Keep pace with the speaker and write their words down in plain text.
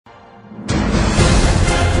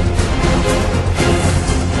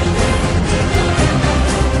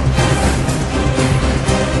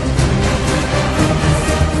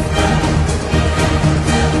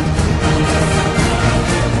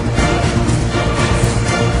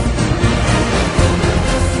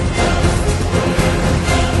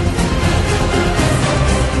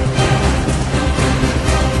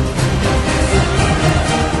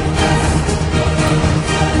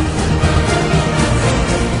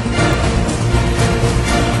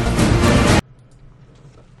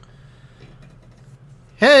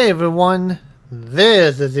Hey everyone,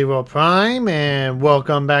 this is ZeroPrime, and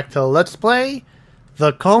welcome back to Let's Play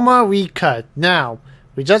the Coma Recut. Now,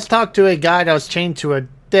 we just talked to a guy that was chained to a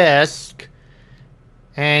desk,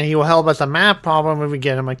 and he will help us a map problem if we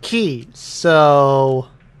get him a key. So,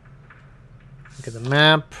 look at the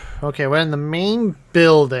map. Okay, we're in the main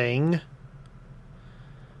building.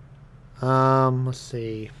 Let's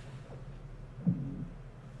see.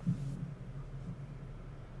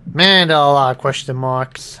 Man, there are a lot of question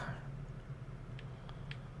marks.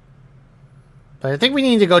 But I think we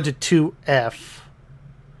need to go to 2F.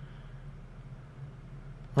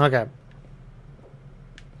 Okay.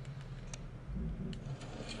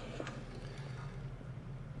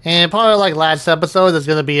 And probably like last episode, there's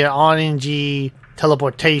going to be an RNG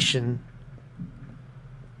teleportation.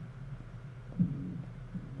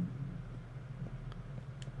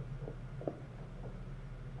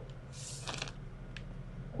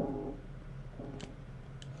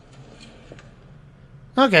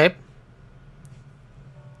 Okay.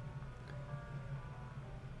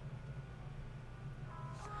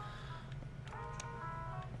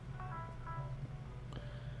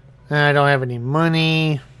 I don't have any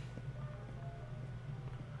money.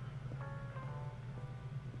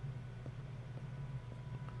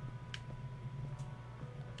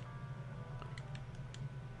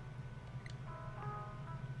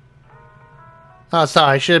 Oh,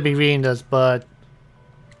 sorry, I should be reading this, but...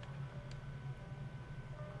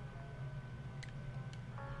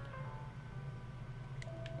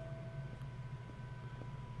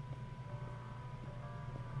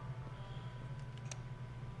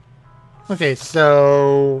 Okay,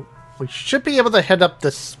 so... we should be able to head up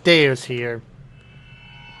the stairs here.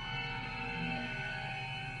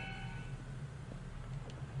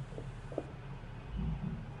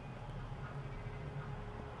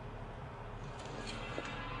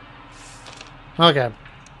 Okay,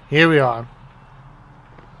 here we are.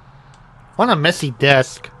 What a messy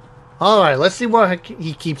desk. Alright, let's see what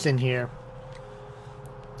he keeps in here.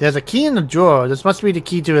 There's a key in the drawer. This must be the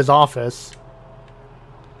key to his office.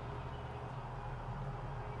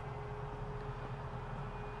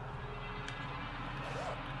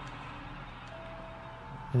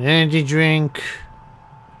 An energy drink.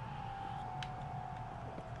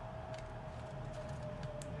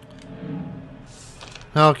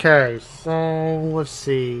 Okay, so let's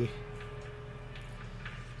see.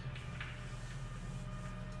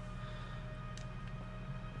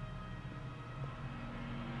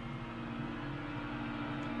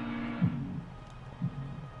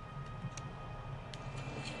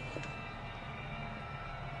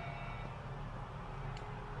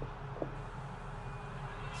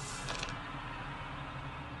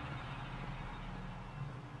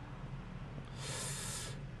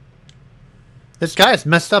 This guy is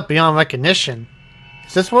messed up beyond recognition.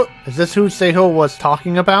 Is this who Seho was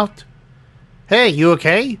talking about? Hey, you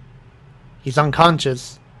okay? He's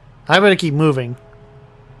unconscious. I better keep moving.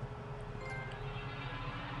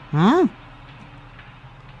 Hmm?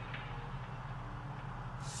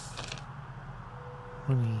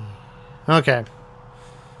 Okay.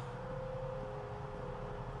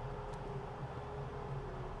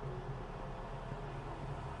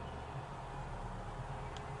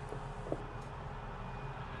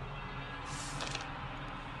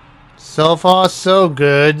 So far, so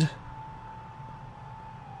good.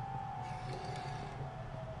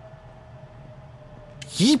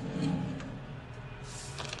 Yeep.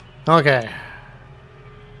 Okay.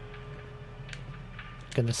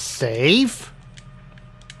 Gonna save.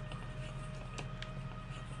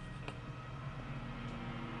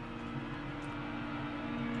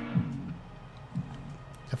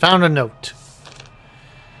 I found a note.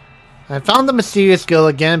 I found the mysterious girl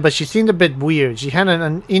again, but she seemed a bit weird. She had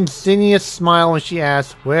an insidious smile when she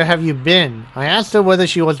asked, "Where have you been?" I asked her whether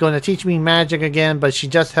she was going to teach me magic again, but she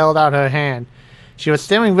just held out her hand. She was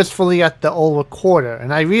staring wistfully at the old recorder,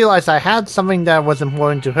 and I realized I had something that was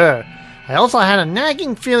important to her. I also had a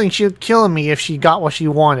nagging feeling she would kill me if she got what she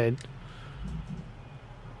wanted.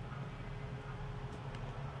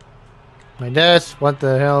 My desk, what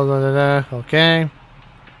the hell, okay.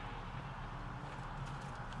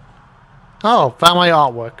 Oh, found my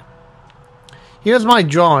artwork. Here's my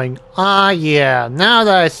drawing. Ah, yeah. Now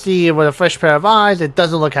that I see it with a fresh pair of eyes, it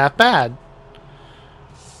doesn't look half bad.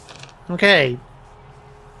 Okay.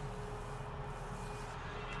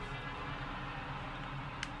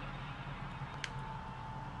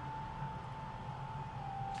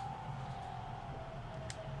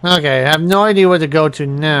 Okay, I have no idea where to go to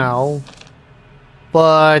now.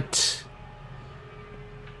 But...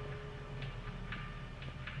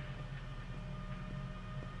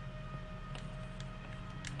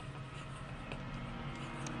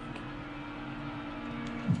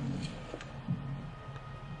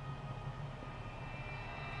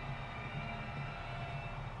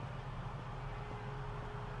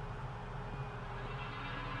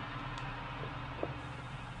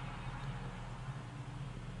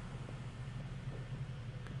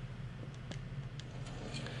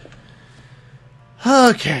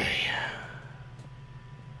 Okay.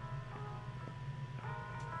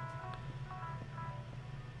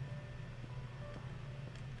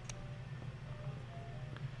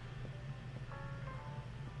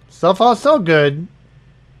 So far, so good.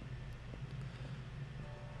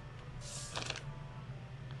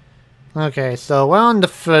 Okay, so we're on the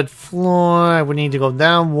 3rd floor. We need to go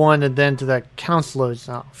down one and then to the counselor's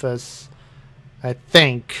office. I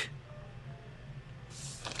think.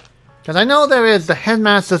 Because I know there is the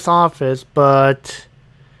headmaster's office, but...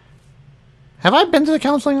 Have I been to the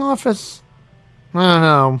counseling office? I don't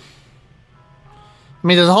know. I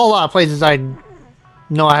mean, there's a whole lot of places I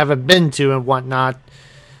know I haven't been to and whatnot.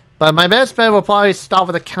 But my best bet will probably start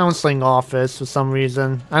with the counseling office for some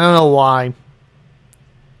reason. I don't know why.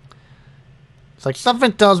 It's like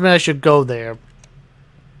something tells me I should go there.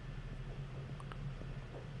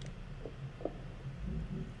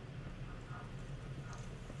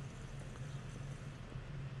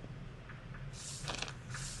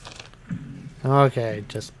 Okay,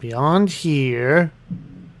 just beyond here.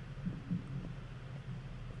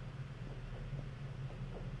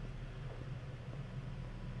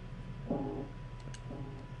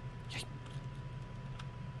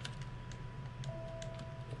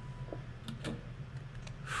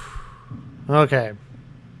 Okay.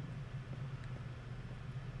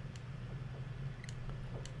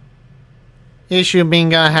 Issue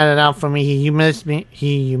Binga had it out for me. He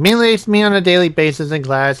humiliates me on a daily basis in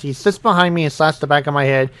class. He sits behind me and slaps the back of my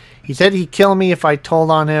head. He said he'd kill me if I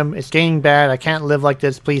told on him. It's getting bad. I can't live like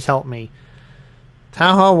this. Please help me.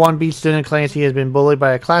 Tahoe 1B student claims he has been bullied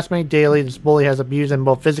by a classmate daily. This bully has abused him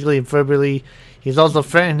both physically and verbally. He's also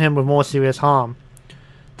threatened him with more serious harm.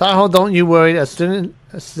 Tahoe, don't you worry. A student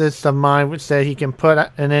assist of mine said he can put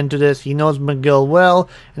an end to this. He knows McGill well,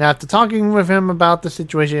 and after talking with him about the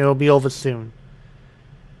situation, it will be over soon.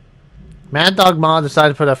 Mad Dog Ma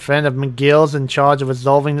decided to put a friend of McGill's in charge of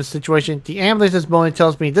resolving the situation. The ambulance this morning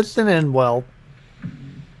tells me this didn't end well.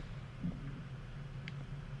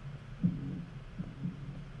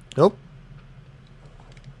 Nope.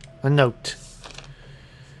 A note.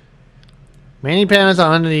 Many parents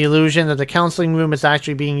are under the illusion that the counseling room is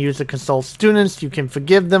actually being used to consult students. You can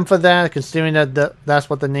forgive them for that, considering that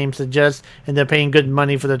that's what the name suggests, and they're paying good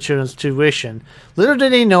money for their children's tuition. Little do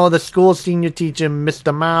they know the school's senior teacher,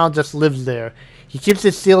 Mr. Mao, just lives there. He keeps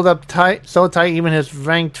it sealed up tight, so tight even his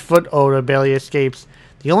ranked foot odor barely escapes.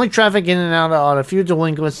 The only traffic in and out are the few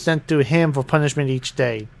delinquents sent to him for punishment each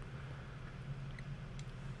day.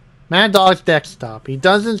 Mad Dog's desktop. He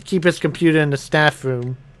doesn't keep his computer in the staff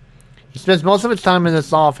room. He spends most of his time in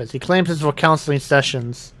his office. He claims it's for counseling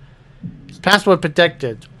sessions. His password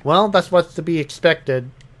protected. Well, that's what's to be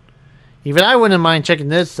expected. Even I wouldn't mind checking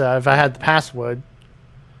this if I had the password.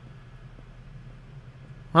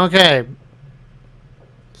 Okay.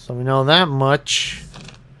 So we know that much.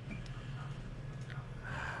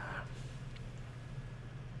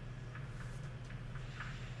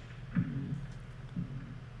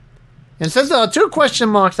 And since there are 2 question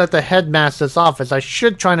marks at the headmaster's office, I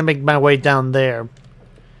should try to make my way down there.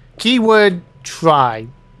 Keyword, try.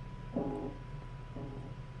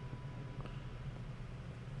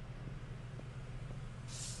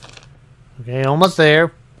 Okay, almost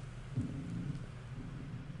there.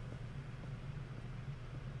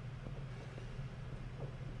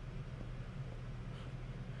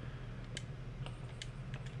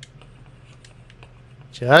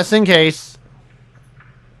 Just in case.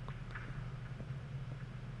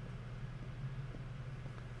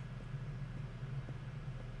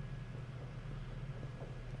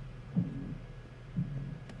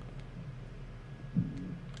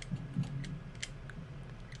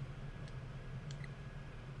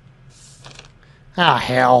 Ah,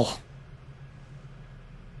 hell.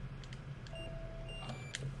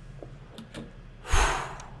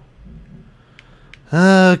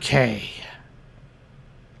 Okay.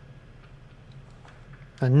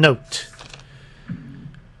 A note.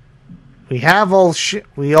 We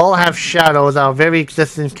all have shadows. Our very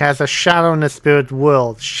existence casts a shadow in the spirit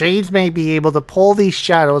world. Shades may be able to pull these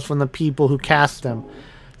shadows from the people who cast them.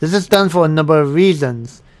 This is done for a number of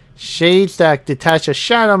reasons. Shades that detach a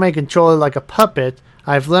shadow may control it like a puppet.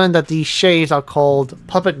 I've learned that these shades are called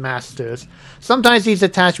puppet masters. Sometimes these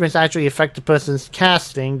attachments actually affect the person's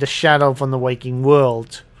casting the shadow from the waking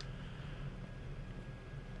world.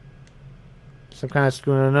 Some kind of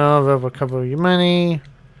screwing over, recover your money.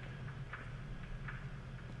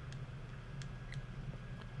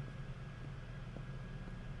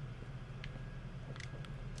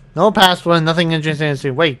 No password, nothing interesting to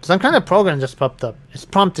see. Wait, some kind of program just popped up. It's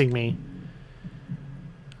prompting me.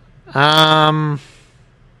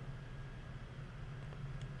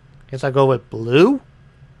 Guess I go with blue.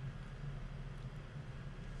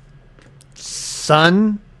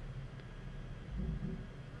 Sun.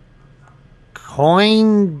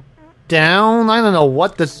 Coin down. I don't know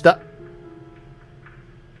what this stuff.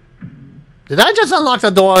 Did I just unlock the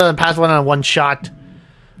door and pass one on one shot?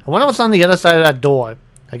 I wonder what's on the other side of that door.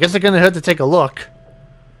 I guess it's gonna hurt to take a look.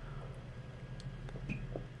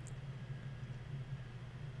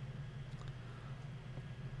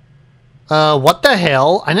 What the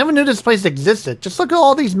hell? I never knew this place existed. Just look at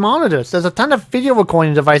all these monitors. There's a ton of video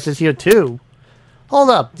recording devices here too. Hold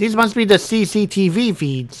up, these must be the CCTV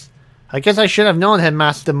feeds. I guess I should have known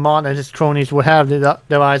Headmaster Mott and his cronies would have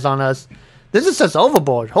their eyes on us. This is just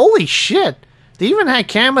overboard. Holy shit! They even had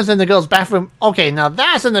cameras in the girls' bathroom. Okay, now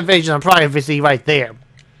that's an invasion of privacy right there.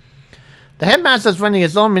 The Headmaster's running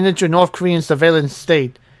his own miniature North Korean surveillance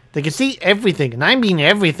state. They can see everything, and I mean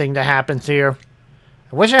everything that happens here.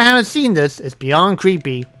 I wish I hadn't seen this. It's beyond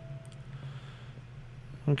creepy.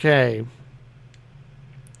 Okay.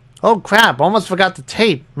 Oh crap, almost forgot the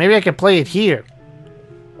tape. Maybe I can play it here.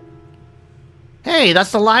 Hey,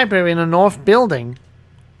 that's the library in the north building.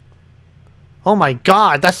 Oh my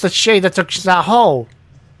god, that's the shade that took Saho.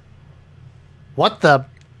 What the?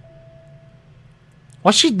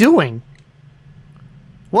 What's she doing?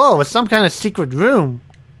 Whoa, it's some kind of secret room.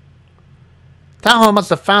 Tahoe must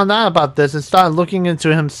have found out about this and started looking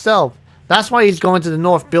into it himself. That's why he's going to the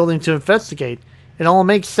north building to investigate. It all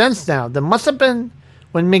makes sense now. There must have been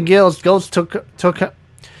when McGill's ghost took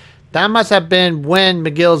that must have been when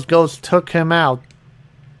McGill's ghost took him out.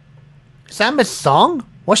 Is that Miss Song?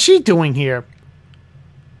 What's she doing here?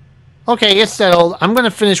 Okay, it's settled. I'm gonna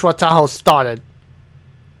finish what Tahoe started.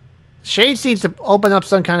 Shade seems to open up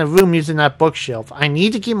some kind of room using that bookshelf. I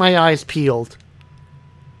need to keep my eyes peeled.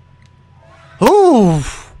 Ooh!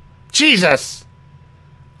 Jesus!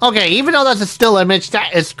 Okay, even though that's a still image,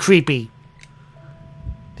 that is creepy.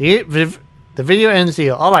 The video ends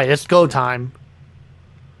here. Alright, it's go time.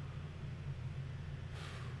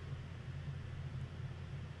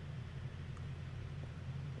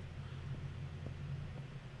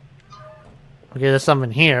 Okay, there's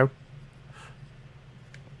something here.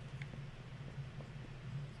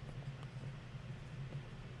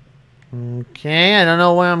 Okay, I don't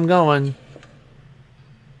know where I'm going.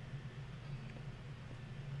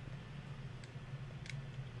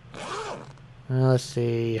 Let's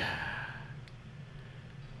see.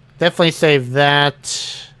 Definitely save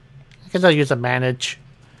that. I guess I'll use a manage.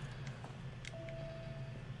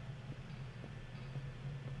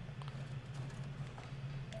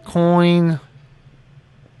 Coin.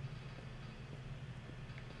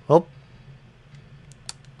 Oh.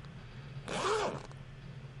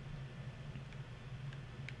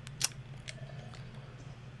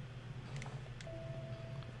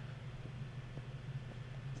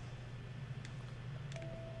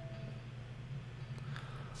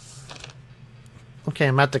 Okay,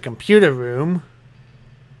 I'm at the computer room.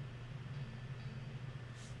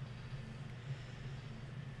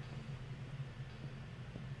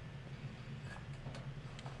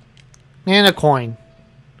 And a coin.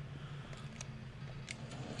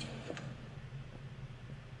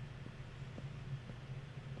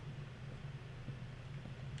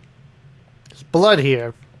 There's blood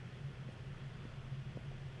here.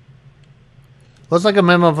 Looks like a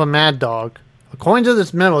memo of a mad dog. According to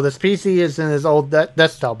this memo, this PC is in his old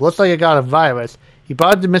desktop. Looks like it got a virus. He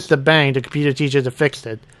brought it to Mr. Bang, the computer teacher, to fix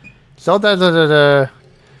it. So it's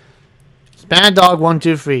Mad Dog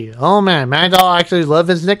 123. Oh man, Mad Dog actually loved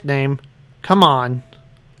his nickname. Come on.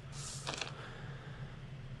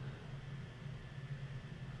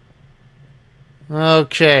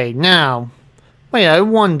 Okay, now. Wait, I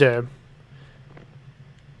wonder.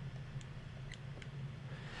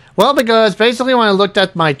 Well, because basically when I looked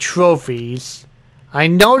at my trophies, I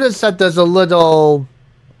noticed that there's a little...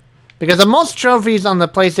 Because of most trophies on the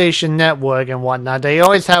PlayStation Network and whatnot, they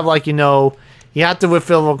always have, like, you know, you have to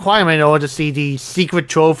fulfill a requirement in order to see the secret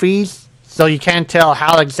trophies. So you can't tell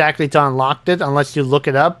how exactly to unlock it unless you look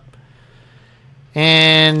it up.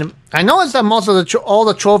 And I noticed that most of the all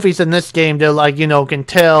the trophies in this game, they're like, you know, can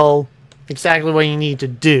tell exactly what you need to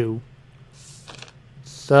do.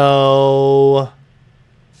 So...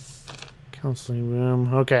 Counseling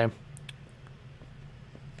room. Okay.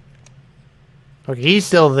 Okay, he's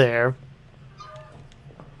still there.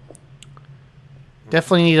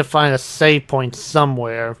 Definitely need to find a save point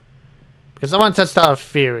somewhere. Because I want to test out a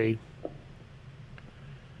theory.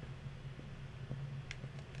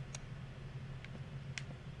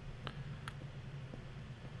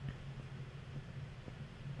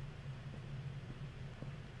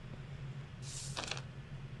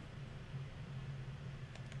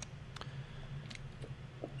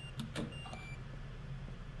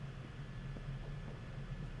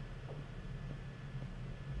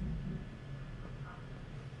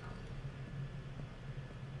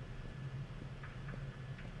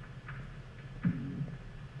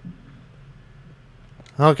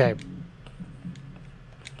 Okay.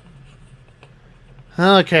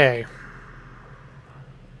 Okay.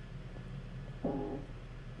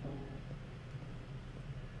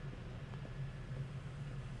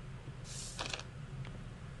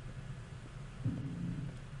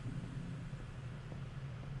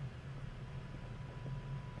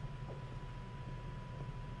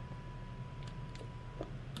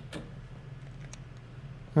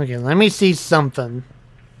 Okay, let me see something.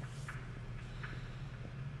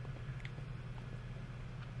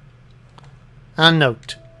 A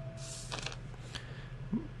note.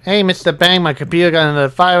 Hey, Mr. Bang, my computer got another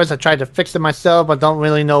virus. I tried to fix it myself, but don't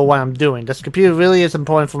really know what I'm doing. This computer really is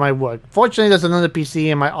important for my work. Fortunately, there's another PC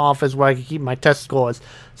in my office where I can keep my test scores,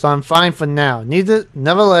 so I'm fine for now.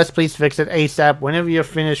 Nevertheless, please fix it ASAP. Whenever you're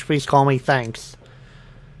finished, please call me. Thanks.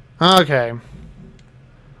 Okay.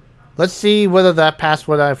 Let's see whether that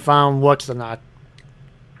password I found works or not.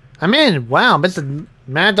 I'm in. Wow, Mr.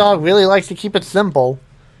 Mad Dog really likes to keep it simple.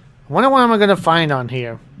 I wonder what I'm going to find on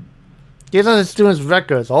here. These are the students'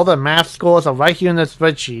 records. All their math scores are right here in the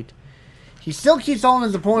spreadsheet. He still keeps all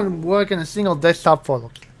his important work in a single desktop folder.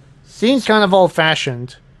 Seems kind of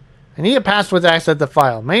old-fashioned. I need a password to access the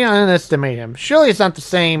file. May I underestimate him? Surely it's not the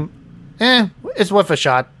same. It's worth a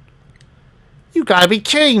shot. You gotta be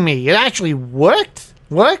kidding me. It actually worked?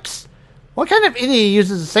 Works? What kind of idiot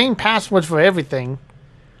uses the same password for everything?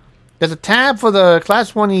 There's a tab for the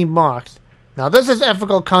Class 1E marks. Now this is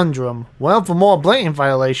ethical conundrum. Well, for more blatant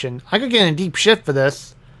violation, I could get in deep shit for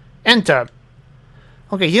this. Enter.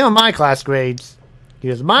 Okay, here are my class grades.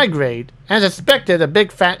 Here's my grade. As expected, a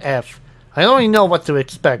big fat F. I already know what to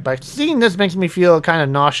expect, but seeing this makes me feel kind of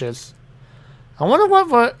nauseous. I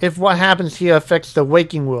wonder if what happens here affects the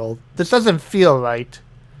waking world. This doesn't feel right.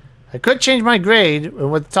 I could change my grade,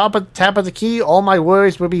 and with the tap of the key, all my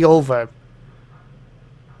worries will be over.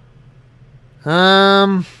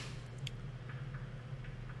 Yeah,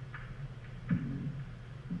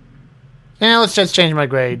 let's just change my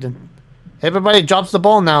grade. Everybody drops the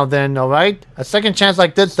ball now then, alright? A second chance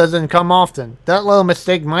like this doesn't come often. That little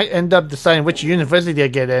mistake might end up deciding which university to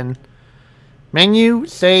get in. Menu,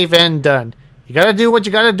 save, and done. You gotta do what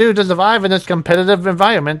you gotta do to survive in this competitive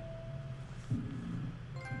environment.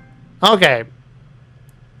 Okay.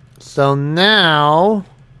 So now...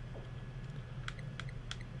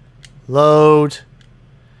 Load.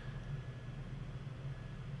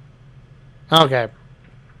 Okay.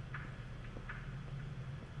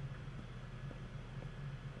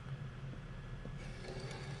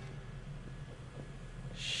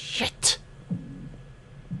 Shit.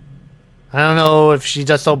 I don't know if she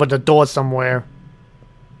just opened the door somewhere.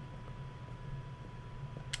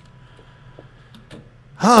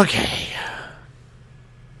 Okay.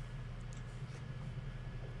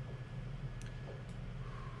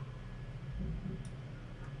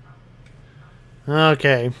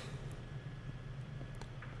 Okay.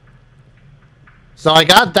 So I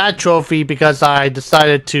got that trophy because I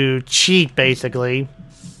decided to cheat, basically.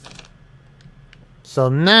 So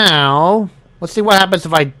now, let's see what happens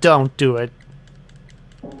if I don't do it.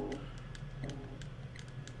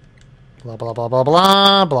 Blah blah blah blah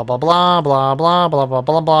blah blah blah blah blah blah blah blah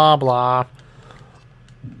blah blah blah.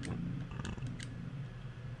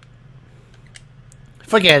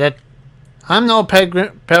 Forget it. I'm no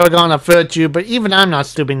paragon of virtue, but even I'm not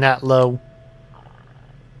stooping that low.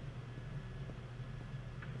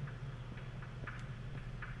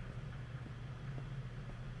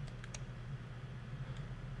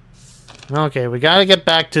 Okay, we gotta get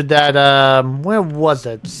back to that, where was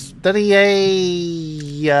it? Study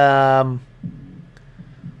A,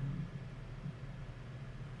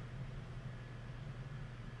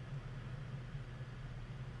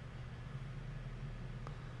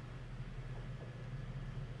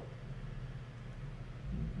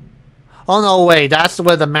 oh no, wait, that's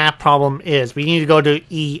where the map problem is. We need to go to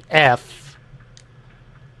EF.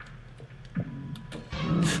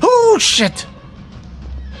 Oh, shit!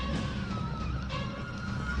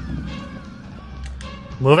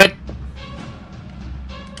 Move it!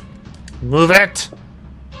 Move it!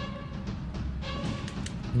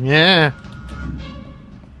 Yeah.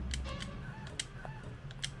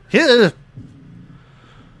 Here.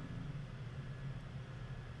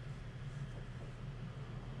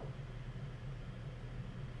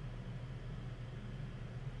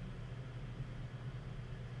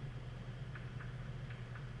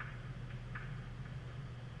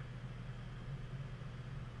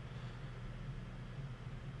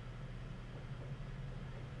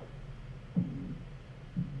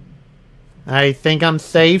 I think I'm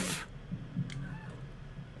safe.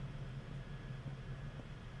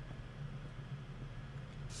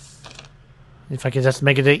 If I could just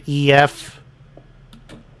make it an EF.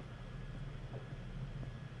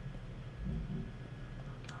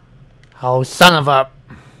 Oh, son of a...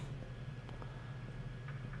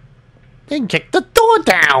 Then kick the door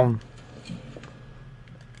down!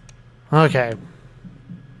 Okay.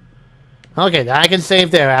 Okay, I can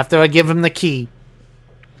save there after I give him the key.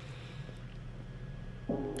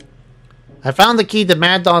 I found the key to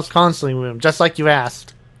Mad Dog's counseling room, just like you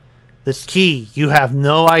asked. This key, you have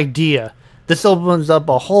no idea. This opens up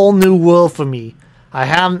a whole new world for me. I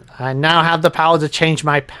now have the power to change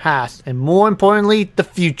my past, and more importantly, the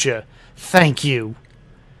future. Thank you.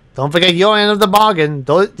 Don't forget your end of the bargain.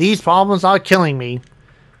 These problems are killing me.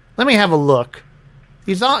 Let me have a look.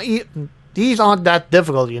 These aren't that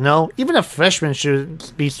difficult, you know. Even a freshman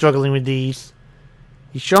should be struggling with these.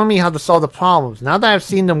 You showed me how to solve the problems. Now that I've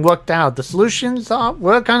seen them worked out, the solutions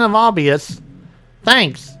were kind of obvious.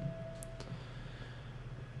 Thanks.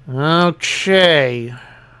 Okay.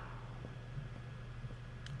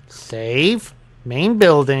 Save. Main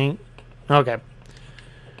building. Okay.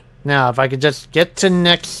 Now, if I could just get to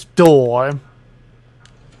next door.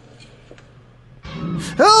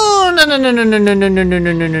 Oh, no, no, no, no, no, no, no, no, no,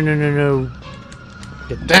 no, no, no, no, no.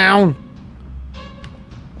 Get down.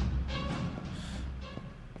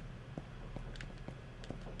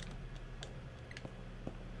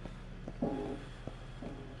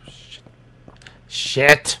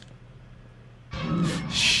 Shit.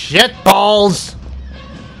 Shit balls.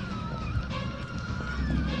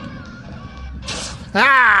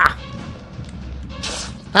 Ah!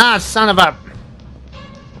 Ah, son of a...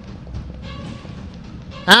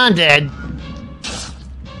 I'm dead.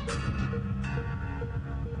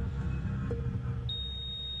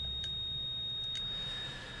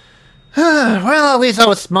 Well, at least I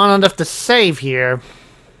was smart enough to save here.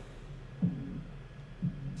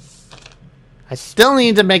 I still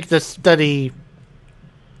need to make this study...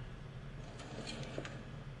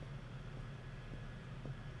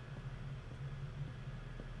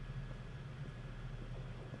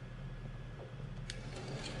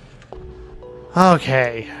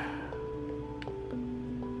 Okay.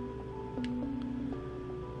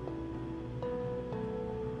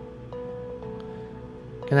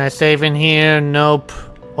 Can I save in here? Nope.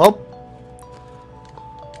 Oh.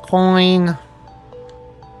 Coin.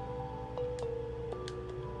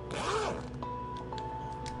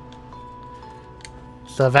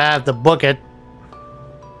 So if I have to book it.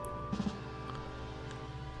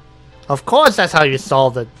 Of course that's how you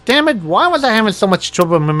solved it. Damn it, why was I having so much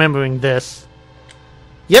trouble remembering this?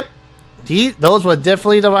 Yep. Those were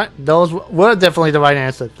definitely the right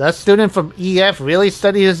answer. That student from EF really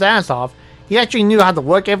studied his ass off. He actually knew how to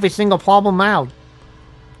work every single problem out.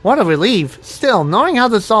 What a relief. Still, knowing how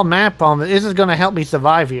to solve math problems isn't going to help me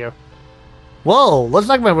survive here. Whoa, looks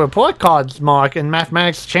like my report card's mark in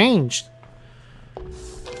mathematics changed.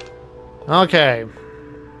 Okay.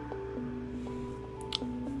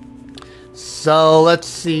 So, let's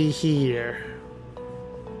see here.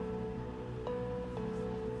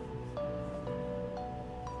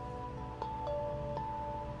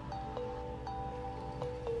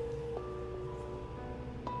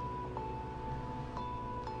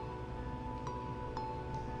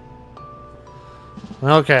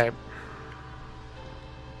 Okay.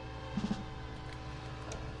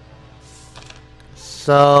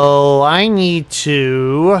 So, I need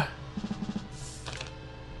to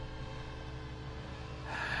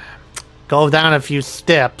go down a few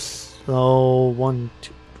steps. So, 1,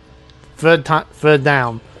 2, third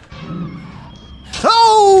down.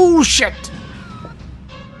 Oh, shit!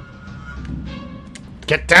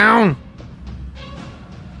 Get down!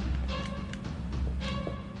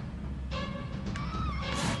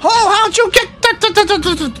 Oh, how'd you get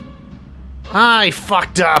that? I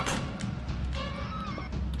fucked up.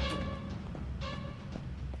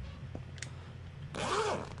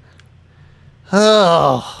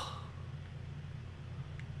 Oh.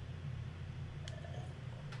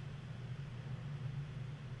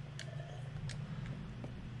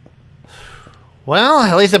 Well,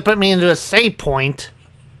 at least it put me into a save point.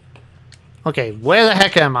 Okay, where the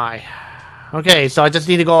heck am I? Okay, so I just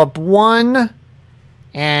need to go up 1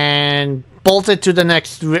 and bolt it to the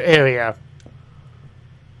next area.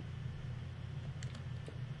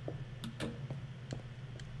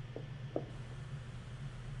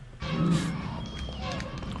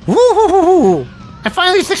 Woo! I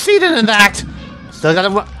finally succeeded in that! Still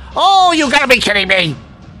gotta... Oh, you gotta be kidding me!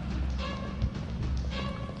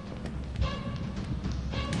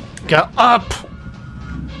 Go up!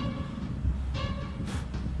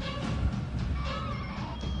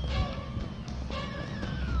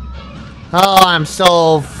 Oh, I'm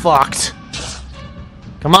so fucked.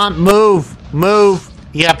 Come on, move! Move!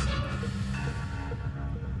 Yep.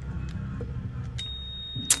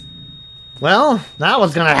 Well, that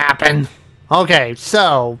was gonna happen. Okay,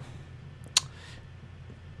 so...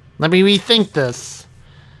 let me rethink this.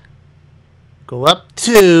 Go up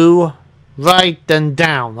 2, right, then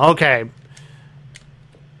down. Okay.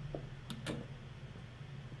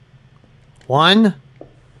 1,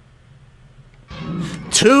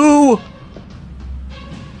 2,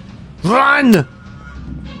 run!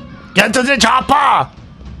 Get to the chopper!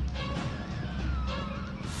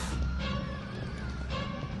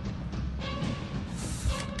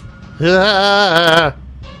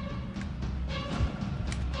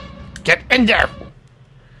 Get in there!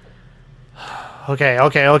 Okay,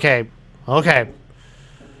 okay, okay. Okay.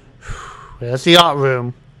 There's the art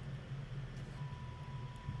room.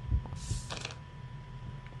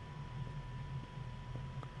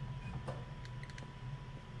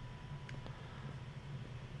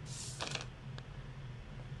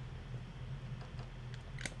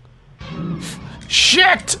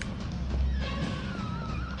 Shit!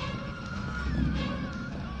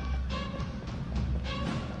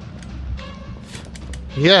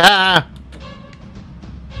 Yeah!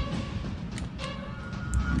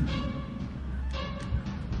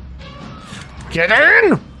 Get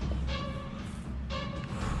in!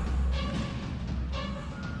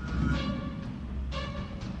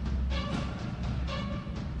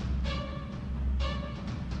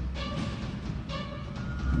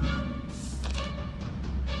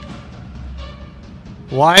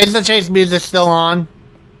 Why is the chase music still on?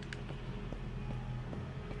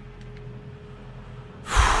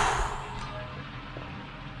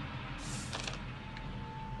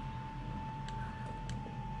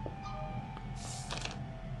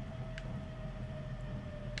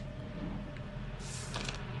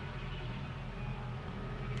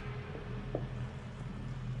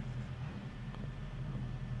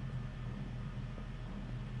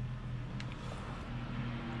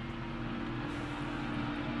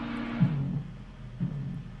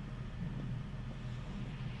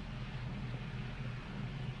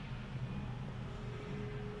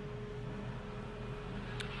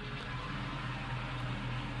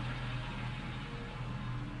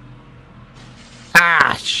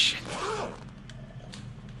 Ah, shit.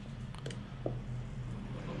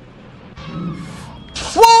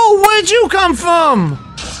 Whoa, where'd you come from?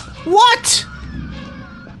 What?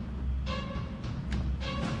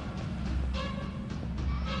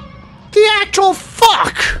 The actual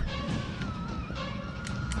fuck?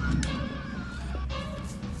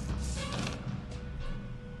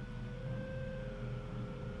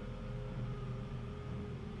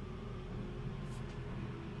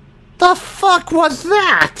 The fuck was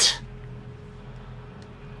that?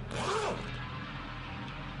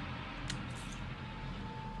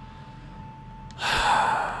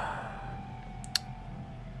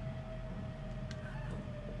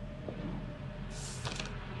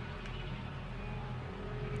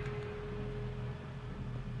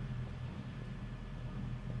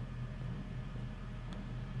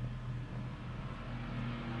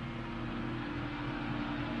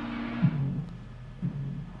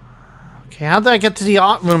 Okay, how did I get to the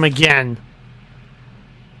art room again?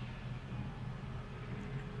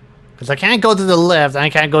 Because I can't go to the left and I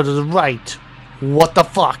can't go to the right. What the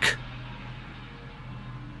fuck?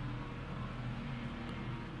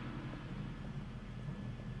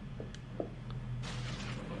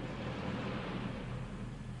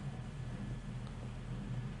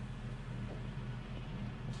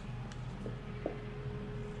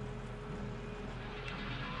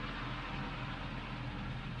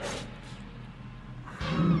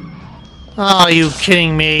 Oh, are you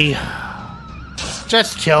kidding me?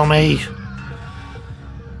 Just kill me.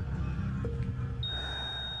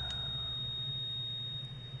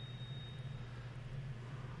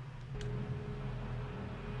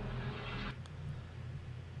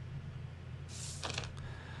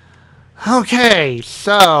 Okay,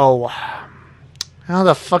 so... how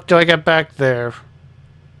the fuck do I get back there?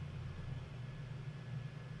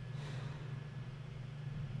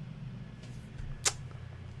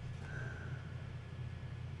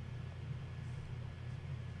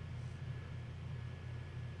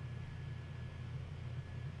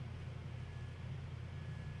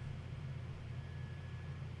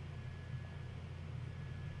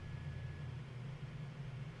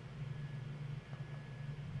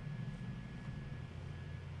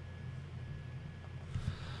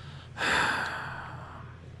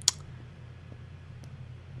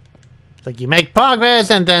 Like, you make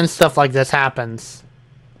progress, and then stuff like this happens.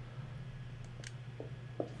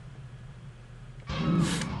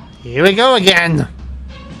 Here we go again.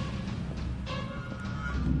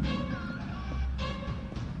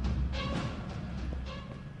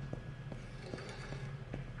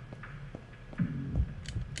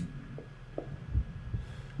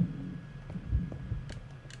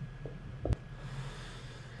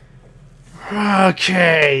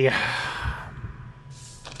 Okay.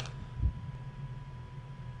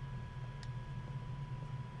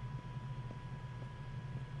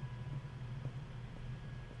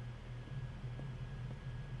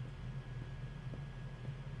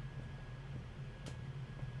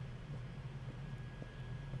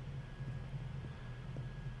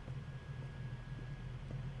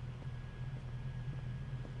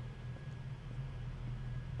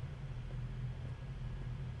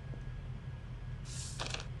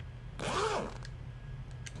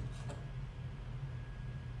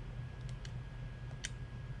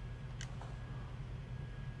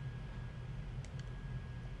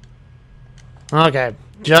 Okay,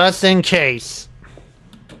 just in case.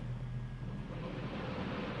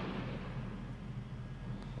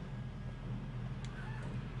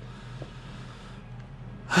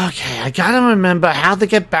 Okay, I gotta remember how to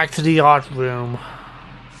get back to the art room.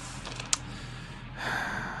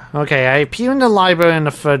 Okay, I appear in the library on the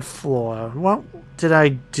 3rd floor. What did I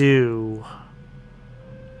do?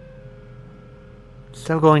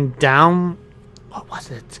 Still going down? What was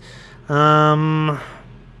it?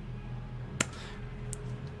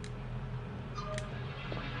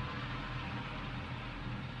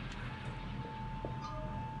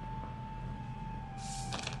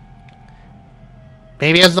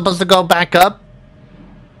 Maybe I'm supposed to go back up?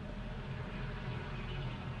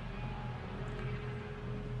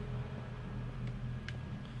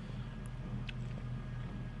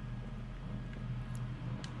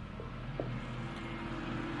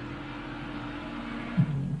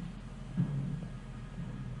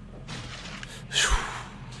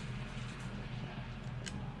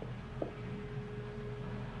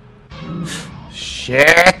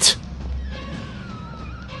 Shit!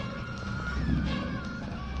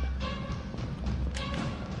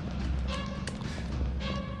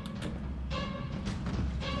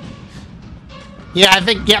 Yeah, I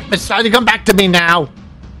think, yep, it's starting to come back to me now.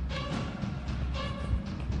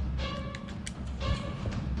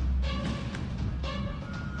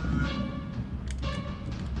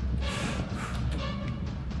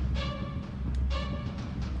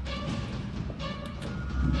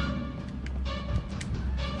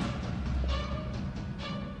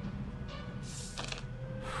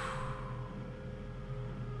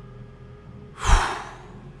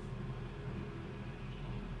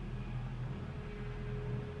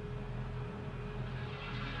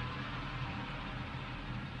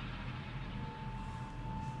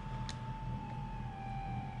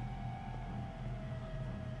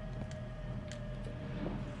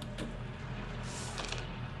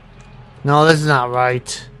 No, this is not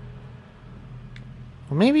right.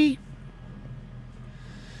 Well, maybe...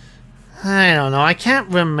 I don't know, I can't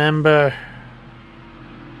remember...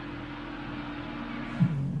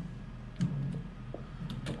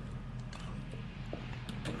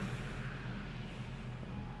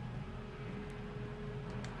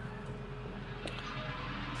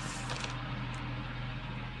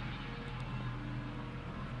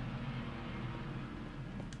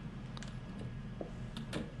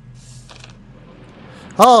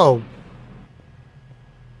 Oh!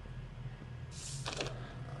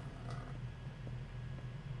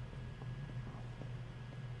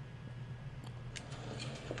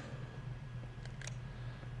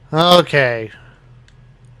 Okay.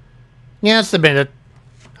 Yeah, it's a minute.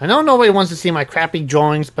 I know nobody wants to see my crappy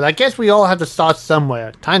drawings, but I guess we all have to start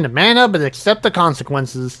somewhere. Time to man up and accept the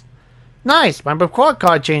consequences. Nice! My report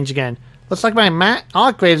card changed again. Looks like my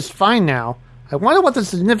art grade is fine now. I wonder what the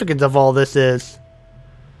significance of all this is.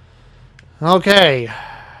 Okay.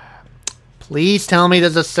 Please tell me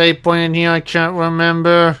there's a save point in here I can't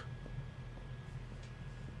remember.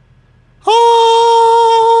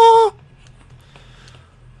 Oh!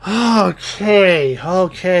 Okay.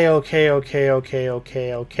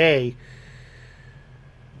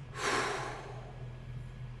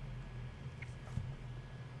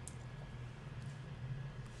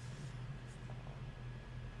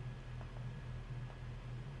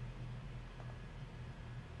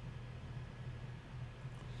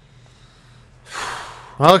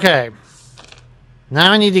 Okay.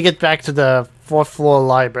 Now I need to get back to the 4th floor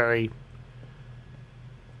library.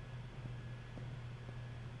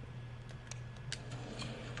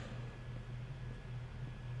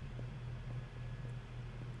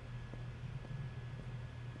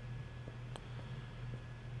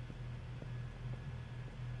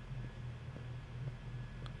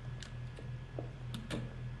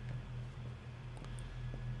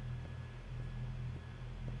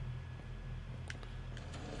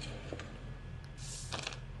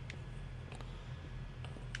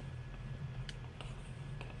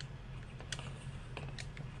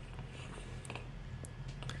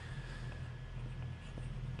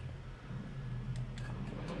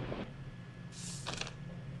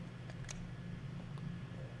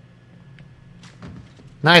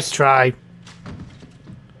 Nice try.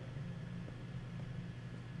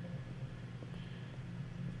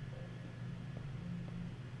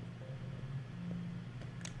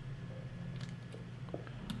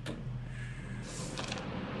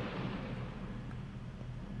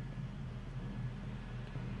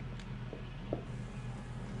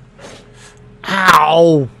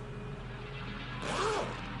 Ow!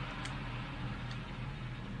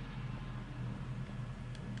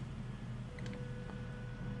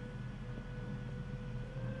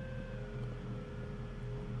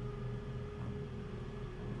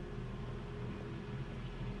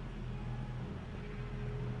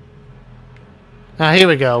 Now here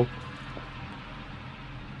we go.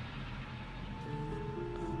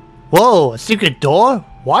 Whoa, a secret door?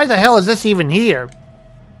 Why the hell is this even here?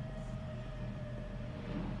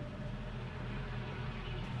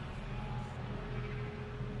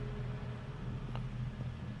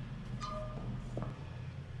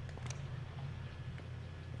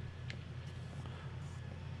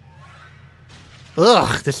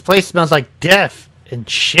 Ugh, this place smells like death and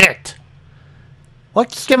shit.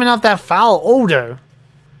 What's giving out that foul odor?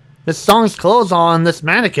 This song's clothes on this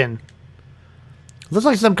mannequin. Looks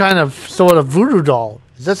like some kind of sort of voodoo doll.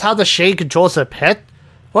 Is this how the shade controls her pet?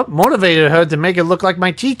 What motivated her to make it look like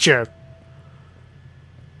my teacher?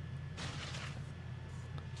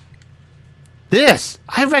 This!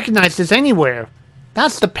 I recognize this anywhere.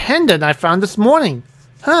 That's the pendant I found this morning.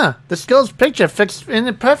 Huh, the skill's picture fits in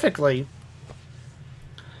it perfectly.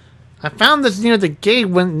 I found this near the gate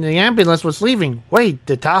when the ambulance was leaving. Wait,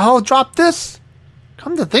 did Tahoe drop this?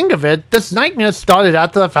 Come to think of it, this nightmare started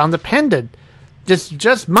after I found the pendant. This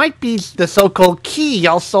just might be the so-called key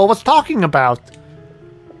y'all saw was talking about.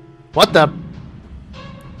 What the?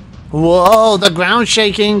 Whoa, the ground's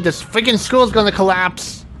shaking. This freaking school's gonna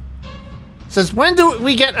collapse. Since when do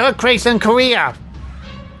we get earthquakes in Korea?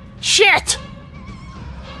 Shit!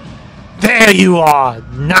 There you are!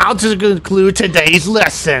 Now to conclude today's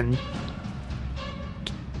lesson.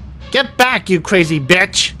 Get back, you crazy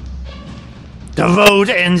bitch! The road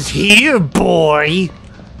ends here, boy!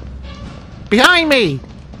 Behind me!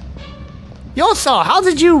 Yosa, how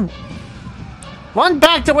did you... Run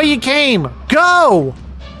back to where you came! Go!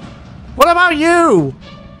 What about you?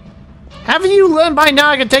 Haven't you learned by now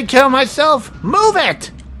I can take care of myself? Move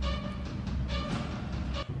it!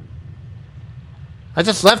 I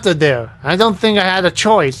just left it there. I don't think I had a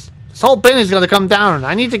choice. This whole bin is gonna come down.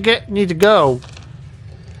 I need to go.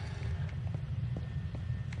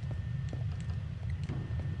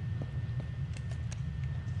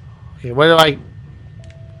 Okay, where do I...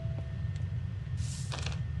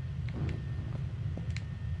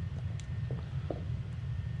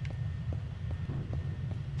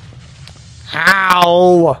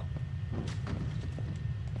 Ow!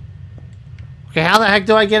 Okay, how the heck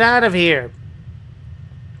do I get out of here?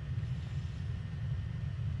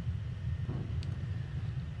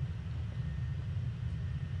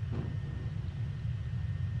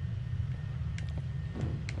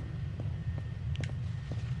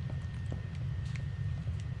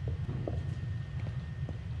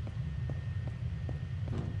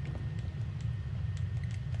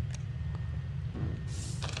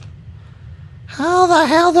 How the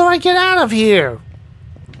hell do I get out of here?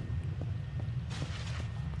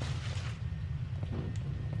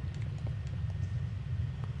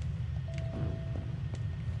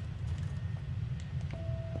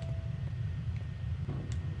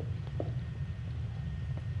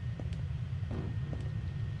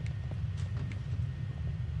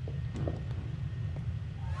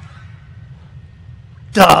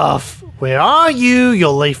 Duff, where are you? You're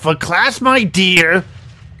late for class, my dear.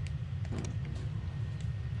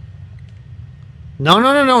 No,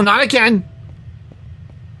 no, no, no, not again.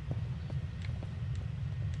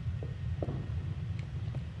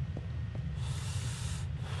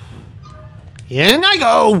 In I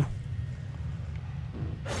go.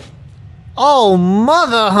 Oh,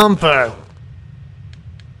 mother humper.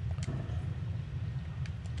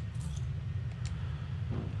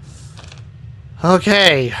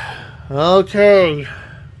 Okay. Okay.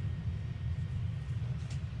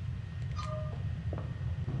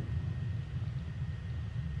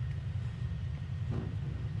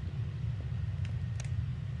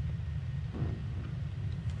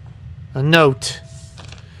 A note.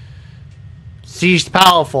 She's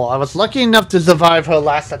powerful. I was lucky enough to survive her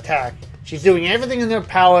last attack. She's doing everything in her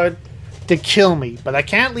power to kill me, but I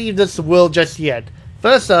can't leave this world just yet.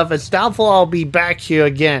 First off, it's doubtful I'll be back here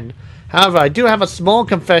again. However, I do have a small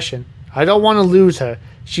confession. I don't want to lose her.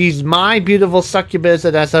 She's my beautiful succubus,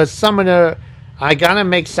 and as her summoner, I gotta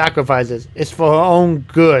make sacrifices. It's for her own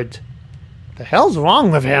good. The hell's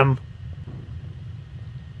wrong with him?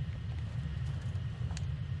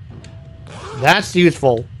 That's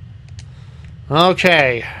useful.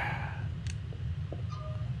 Okay.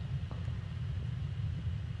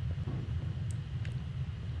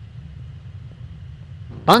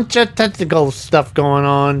 Bunch of technical stuff going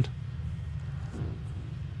on.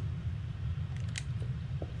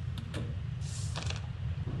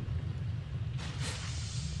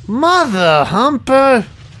 Mother humper!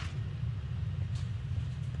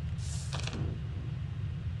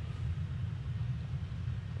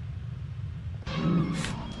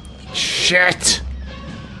 Shit!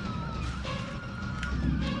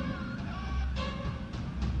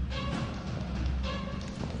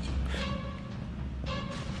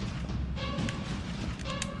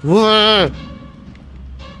 Whoa.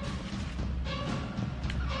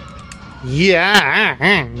 Yeah.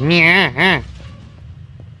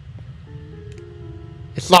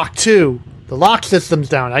 It's locked too. The lock system's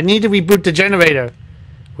down. I need to reboot the generator.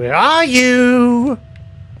 Where are you?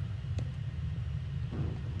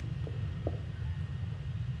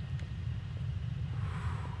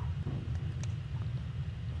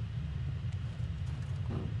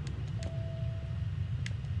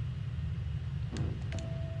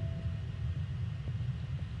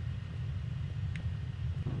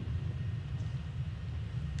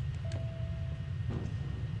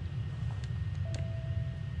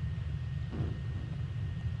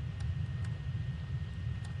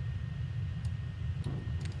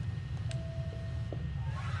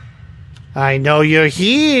 I know you're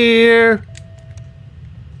here.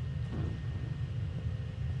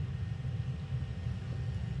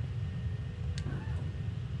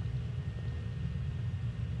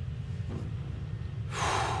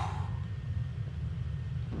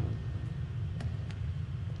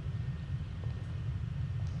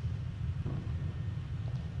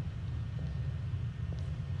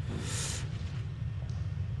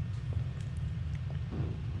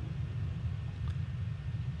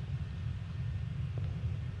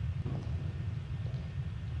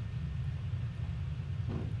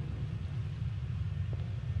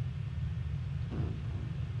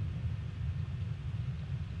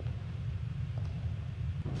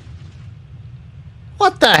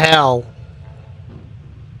 What the hell?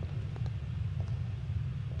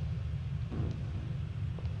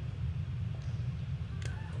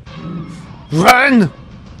 Run!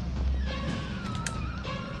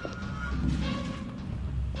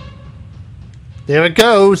 There it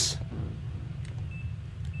goes.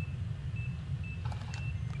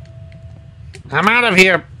 I'm out of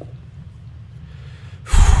here.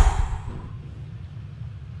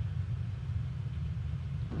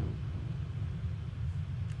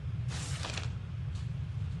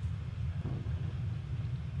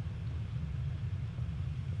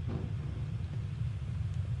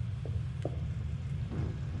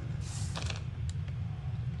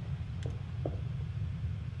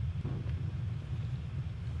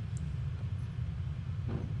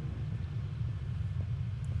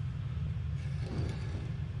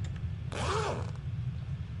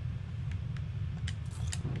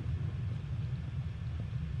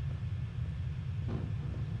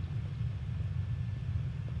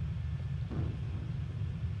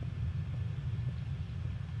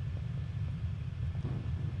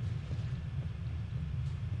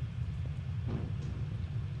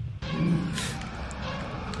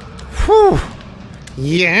 Whew.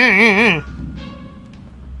 Yeah.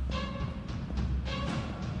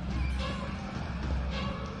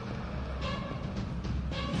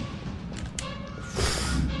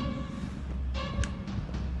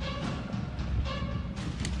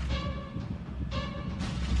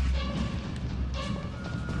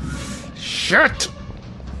 Shit.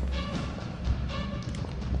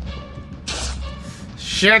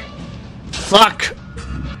 Shit. Fuck.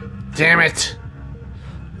 Damn it.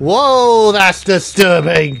 Whoa, that's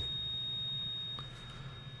disturbing.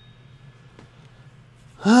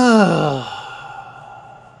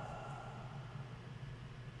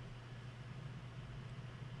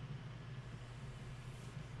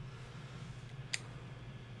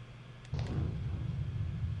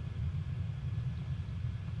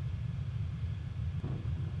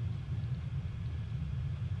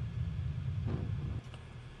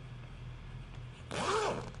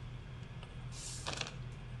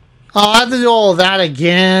 Oh, I have to do all that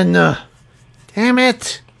again. Damn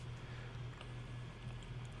it.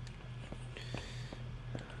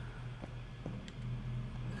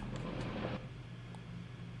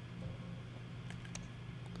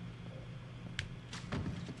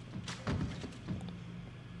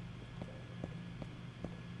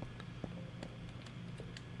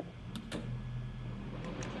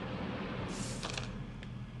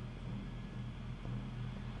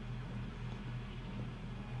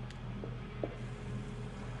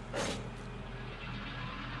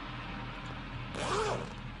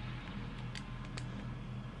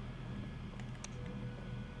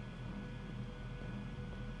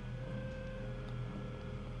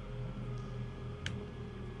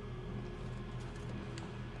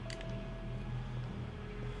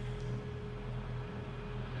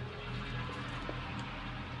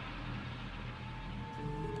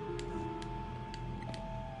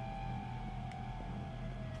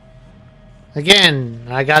 Again,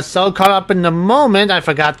 I got so caught up in the moment, I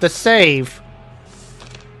forgot to save.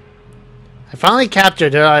 I finally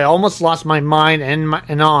captured her. I almost lost my mind and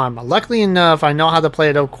an arm. Luckily enough, I know how to play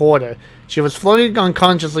it a quarter. She was floating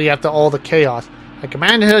unconsciously after all the chaos. I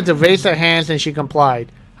commanded her to raise her hands and she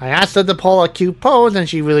complied. I asked her to pull a cute pose and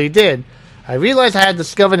she really did. I realized I had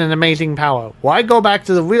discovered an amazing power. Why go back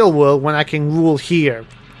to the real world when I can rule here?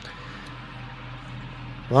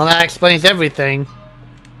 Well, that explains everything.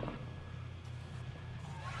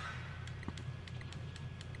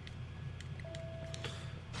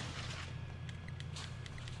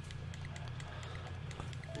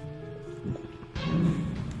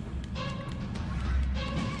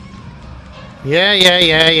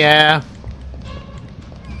 Yeah.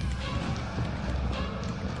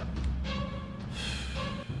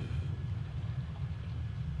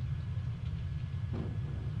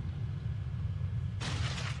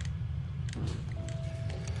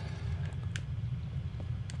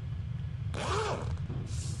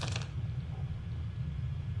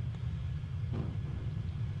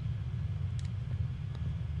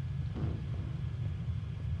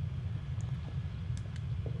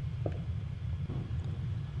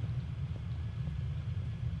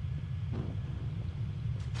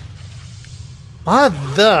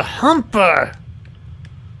 Mother humper!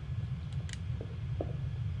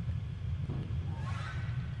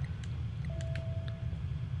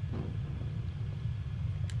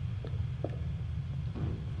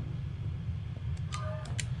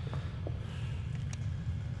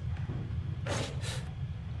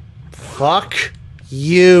 Fuck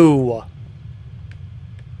you.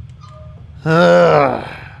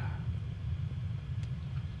 Ugh.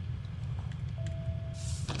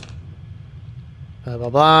 Blah, blah,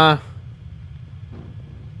 blah.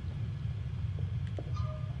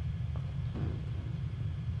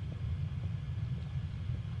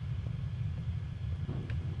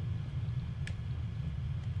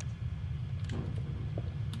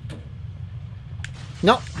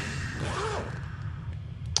 No.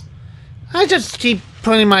 I just keep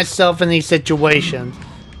putting myself in these situations.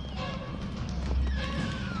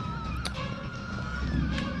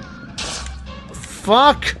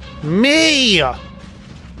 Fuck me!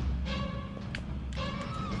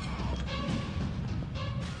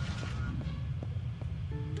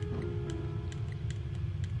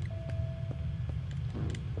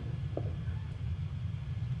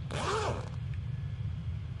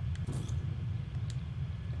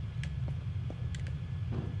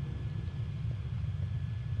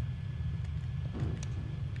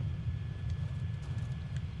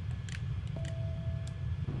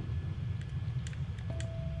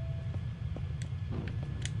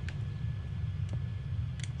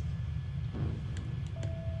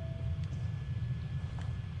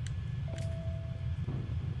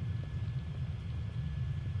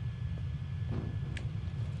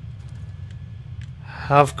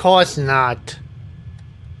 Of course not.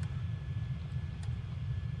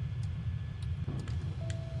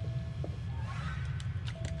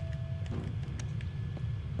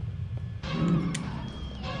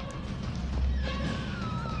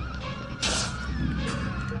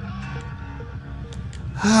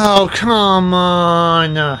 Oh, come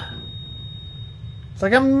on. It's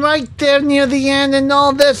like I'm right there near the end and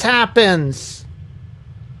all this happens.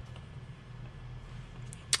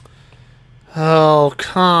 Oh,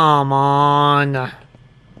 come on.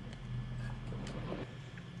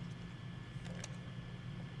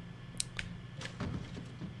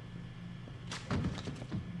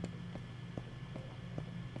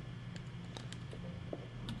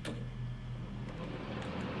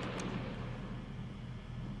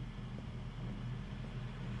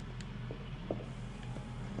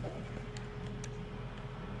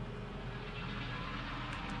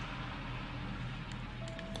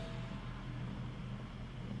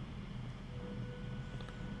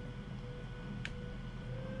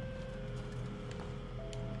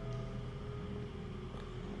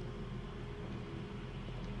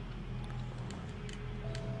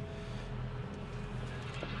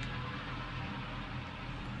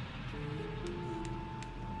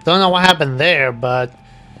 Don't know what happened there, but...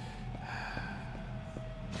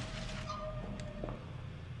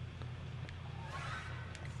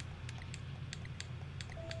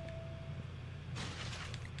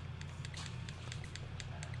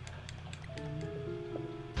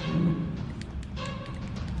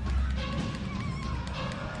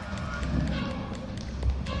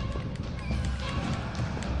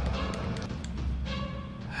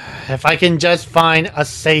 if I can just find a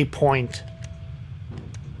save point.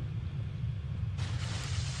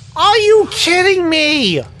 Are you kidding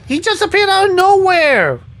me? He just appeared out of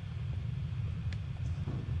nowhere.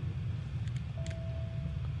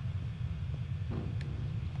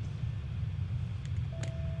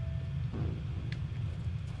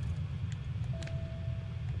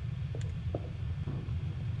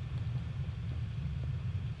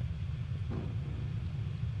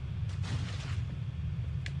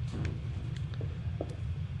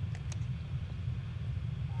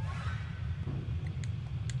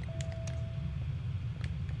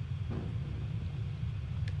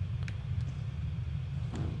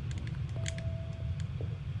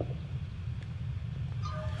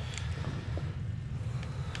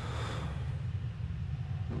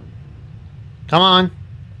 Come on.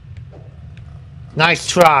 Nice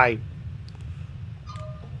try.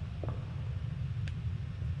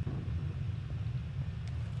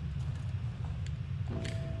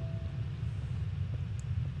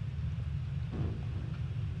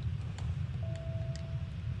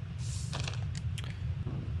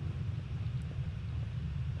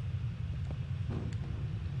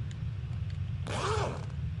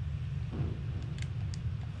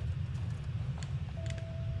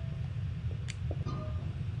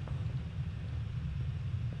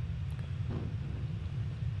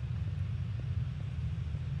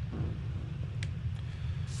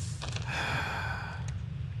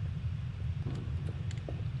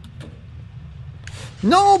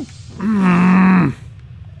 No!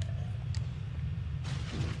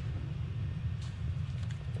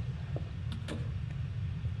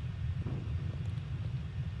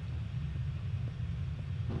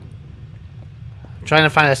 Trying to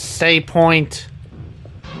find a save point.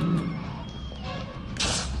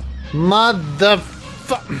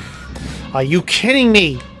 Are you kidding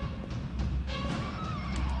me?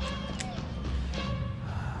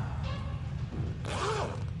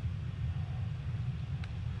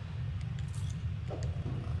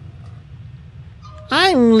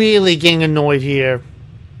 I'm really getting annoyed here.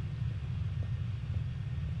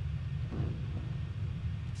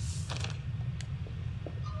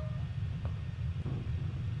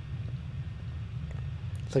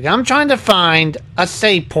 It's like I'm trying to find a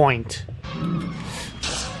save point.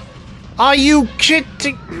 Are you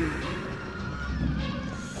kidding?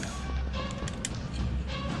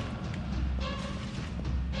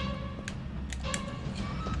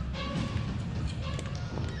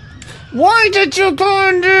 Why did you go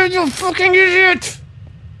in there, you fucking idiot?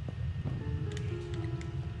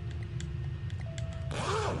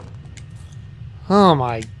 Oh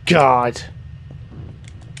my god.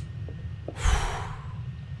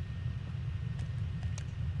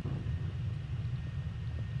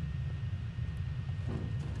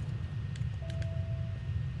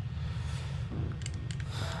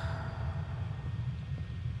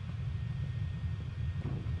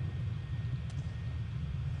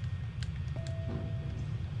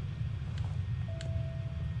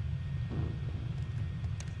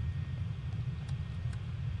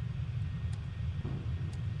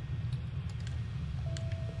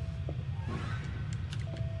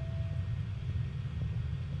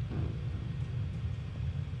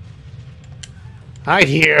 Right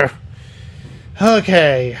here.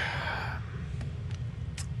 Okay.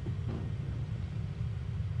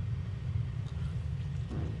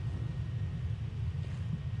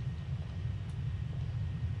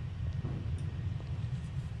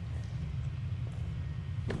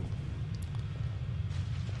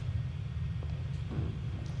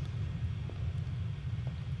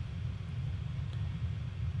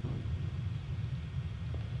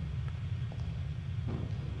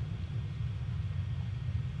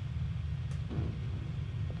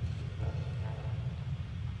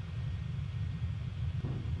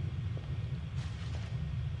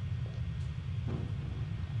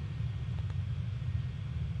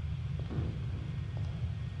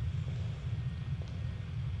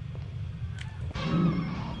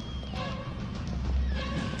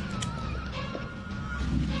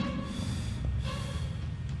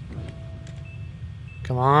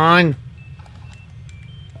 Come on.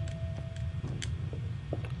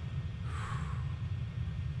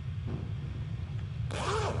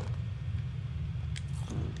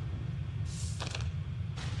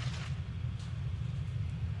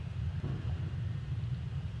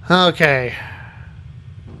 Okay.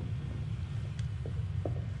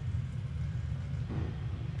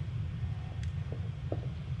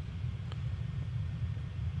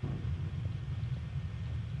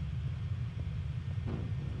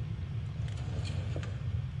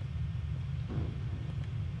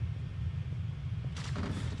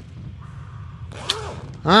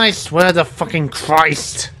 I swear to fucking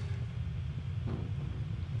Christ.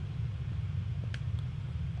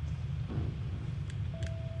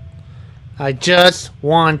 I just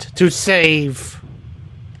want to save.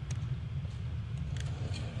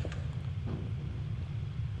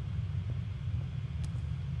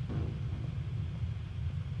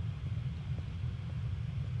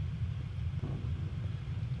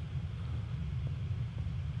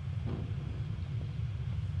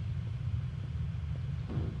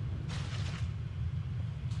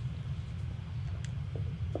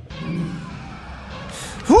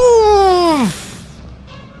 Whew.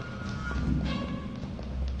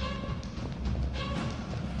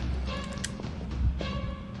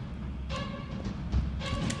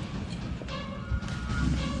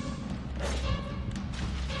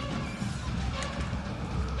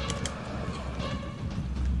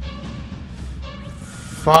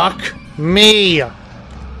 Fuck me. Well,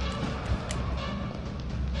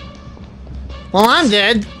 I'm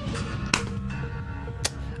dead.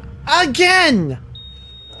 Again!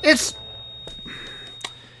 It's...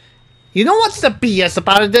 You know what's the BS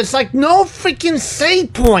about it? There's like no freaking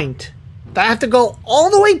save point. I have to go all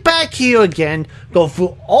the way back here again, go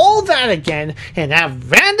through all that again, and have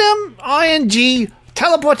random RNG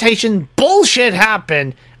teleportation bullshit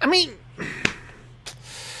happen. I mean...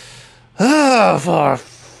 Oh, for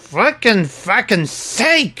frickin'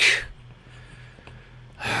 sake!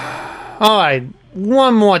 Alright,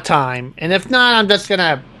 one more time. And if not, I'm just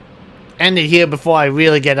gonna end it here before I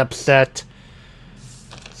really get upset.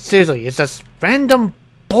 Seriously, it's just random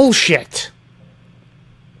bullshit.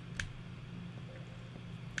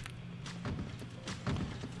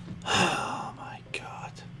 Oh my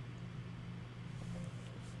god.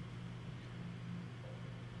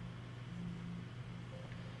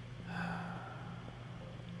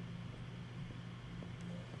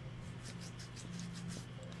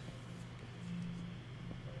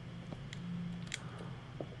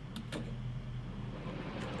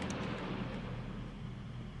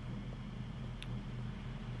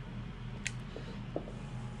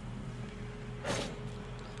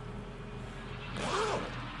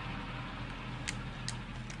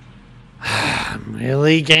 I'm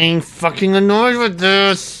really getting fucking annoyed with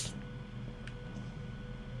this.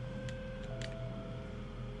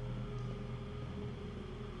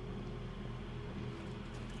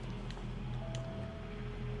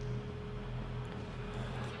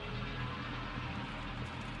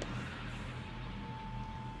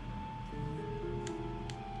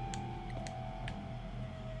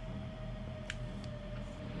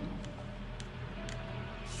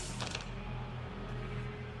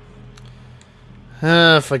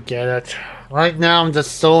 Forget it. Right now I'm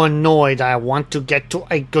just so annoyed I want to get to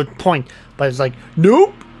a good point. But it's like,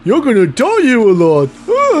 nope, you're gonna die you a lot.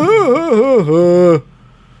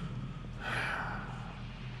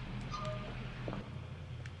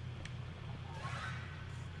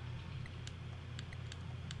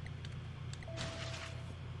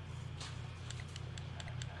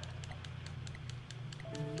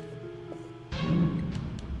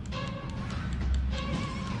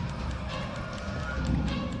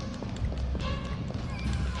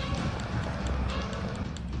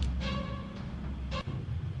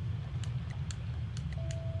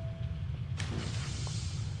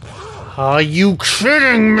 Are you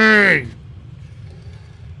kidding me?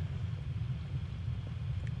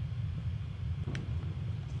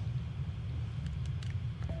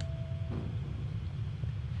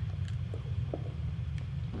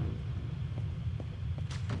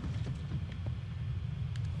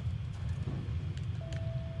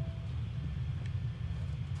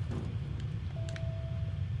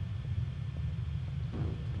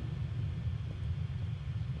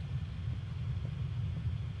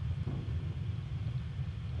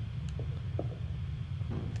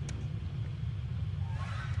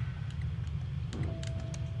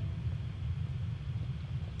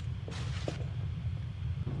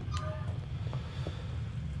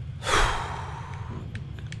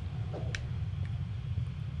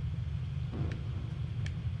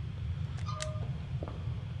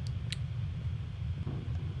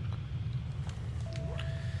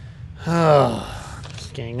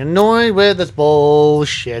 Just getting annoyed with this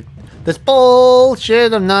bullshit. This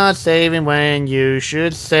bullshit of not saving when you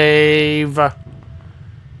should save.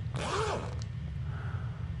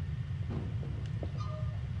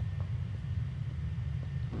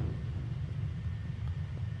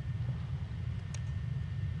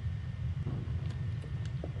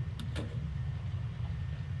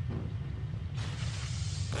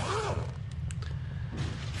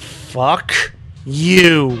 Fuck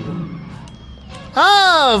you.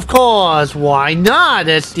 Of course, why not?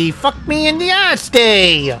 It's the fuck me in the ass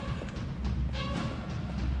day.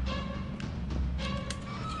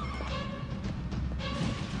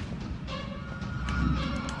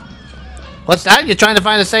 What's that? You're trying to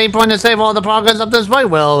find a save point to save all the progress up this way?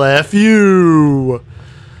 Well, F you.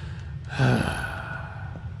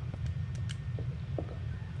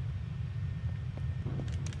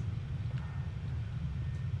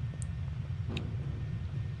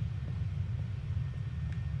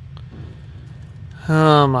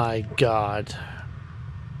 Oh my god.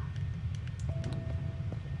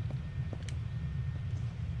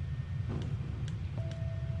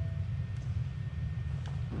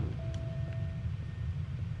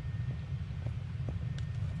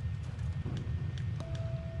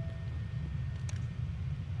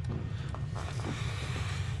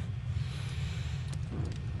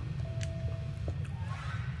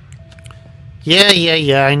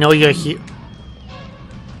 Yeah, I know you're here.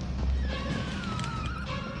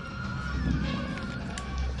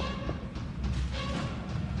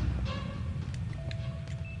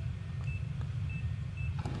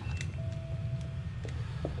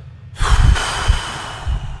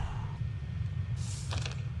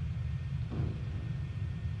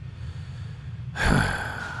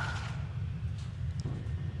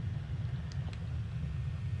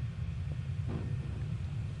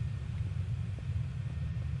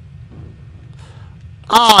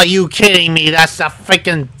 Oh, are you kidding me? That's a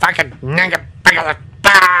freaking fucking.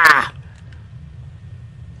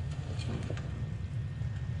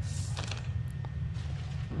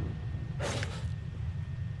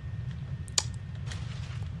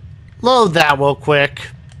 Load that real quick.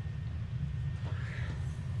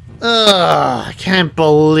 Ugh, I can't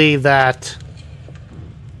believe that.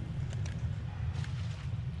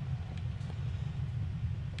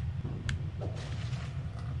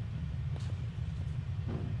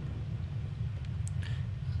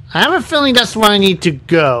 I have a feeling that's where I need to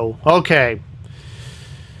go. Okay.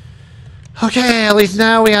 Okay, at least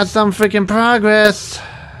now we have some freaking progress.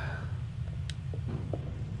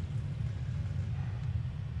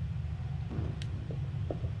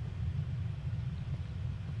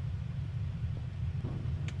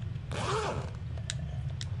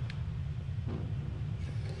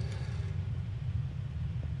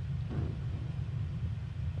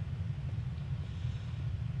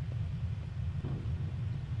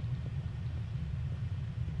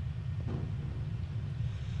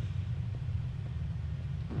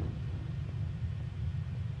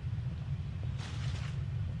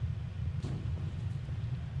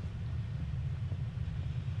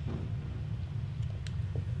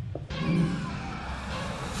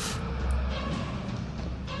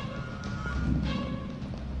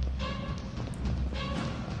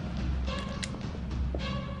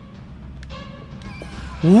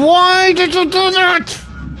 Why did you do that?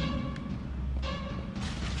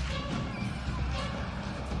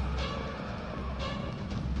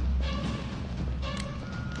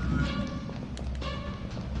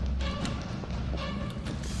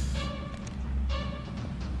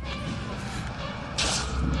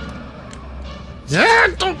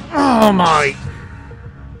 Oh my.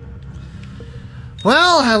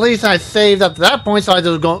 Well, at least I saved up to that point, so I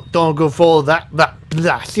just don't go through that.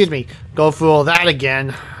 Excuse me, go through all that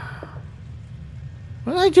again.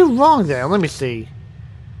 What did I do wrong there? Let me see.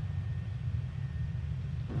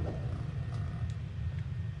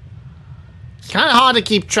 It's kind of hard to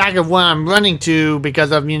keep track of where I'm running to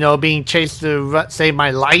because of, you know, being chased to save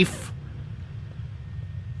my life.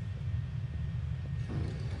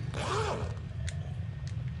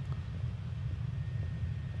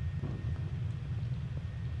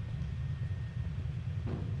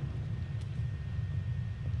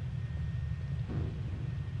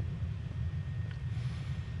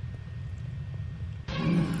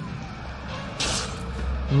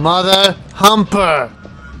 Mother Humper!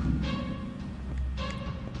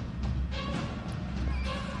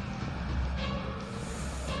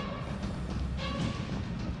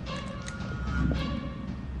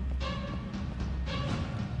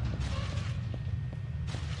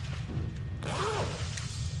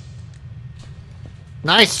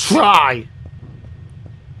 Nice try!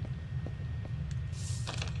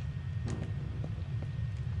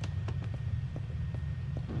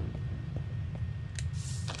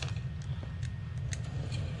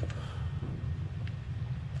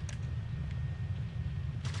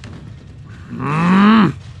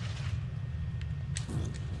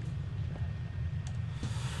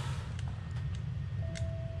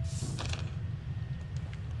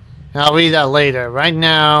 I'll read that later. Right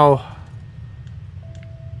now...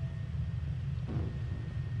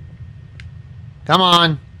 Come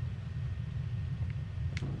on.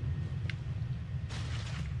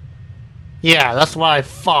 Yeah, that's what I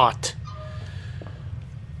thought.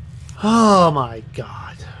 Oh my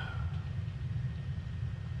god.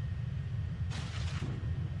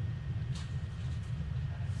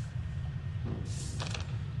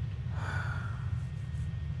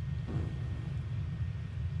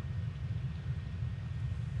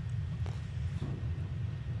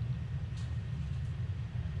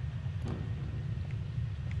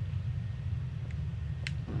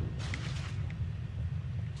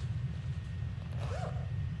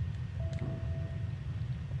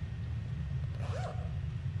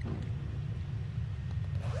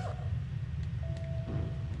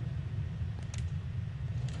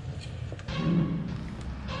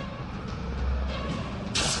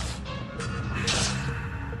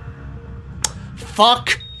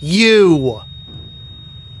 Fuck you!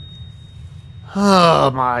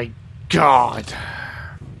 Oh my god.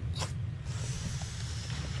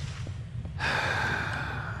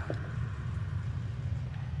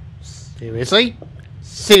 Seriously?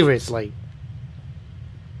 Seriously?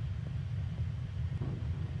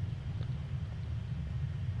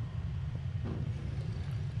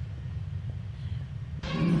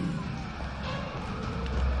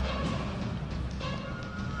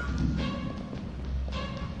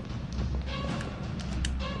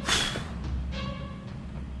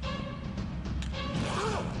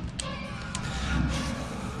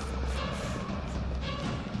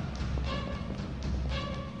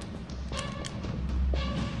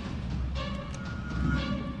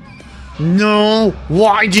 No!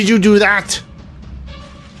 Why did you do that?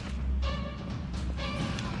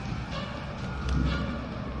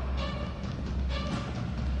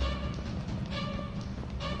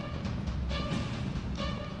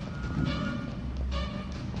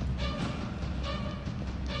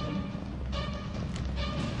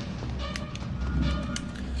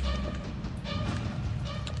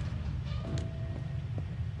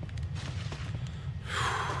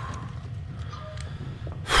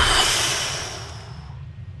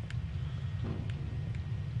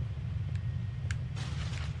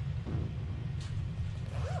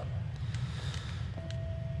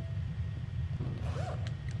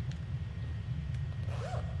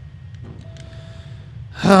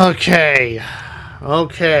 Okay.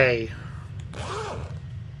 Okay.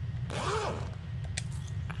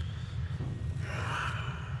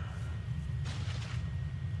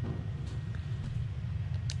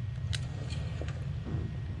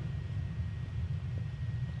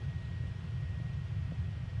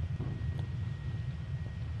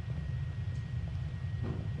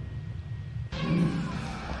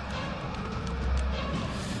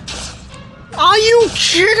 Are you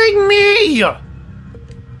kidding me? Oh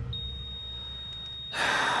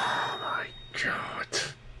my god.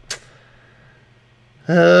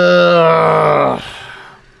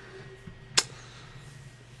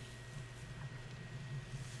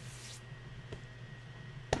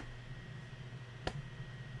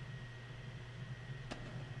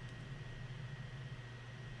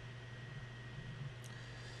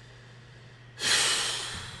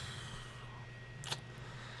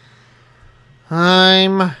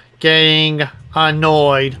 I'm getting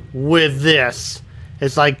annoyed with this.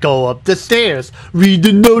 It's like, go up the stairs, read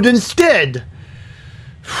the note instead.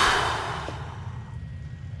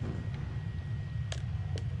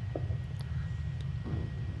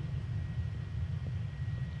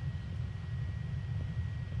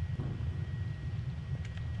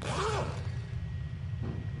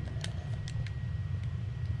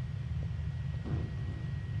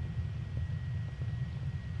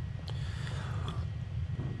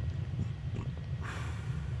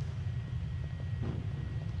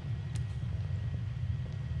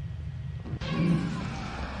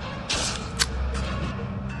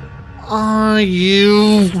 Are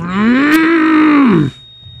you...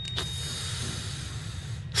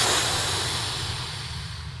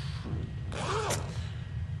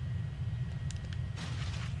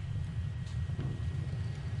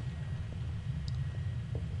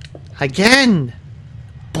 Again!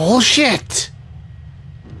 Bullshit!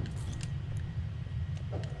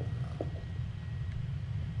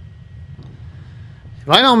 If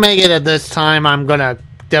I don't make it at this time, I'm gonna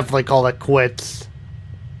definitely call it quits.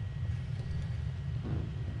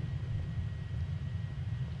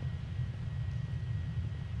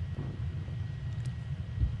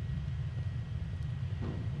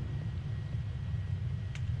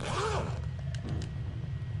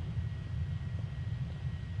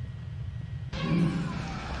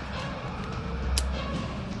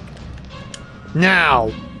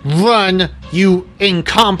 Now, run, you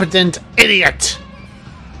incompetent idiot!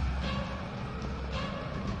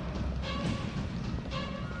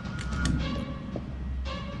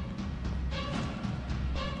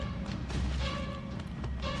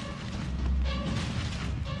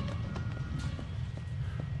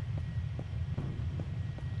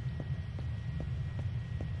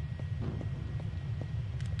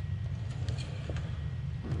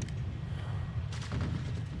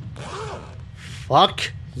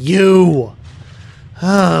 Fuck you!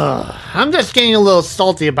 I'm just getting a little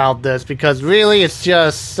salty about this because really it's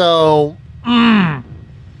just so...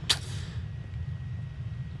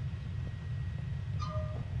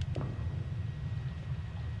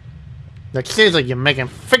 Like seriously, you're making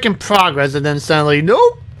freaking progress and then suddenly,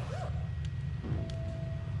 nope!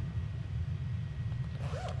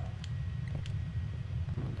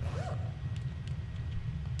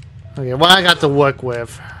 Okay, what I got to work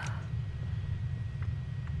with?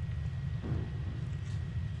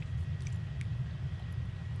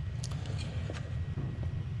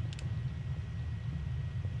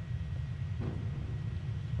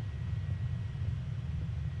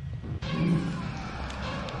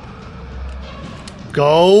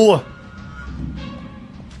 Go!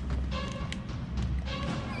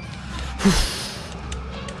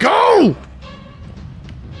 Go!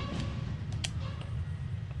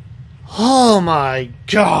 Oh my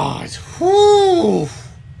god. Whew.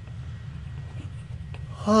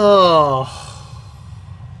 Oh.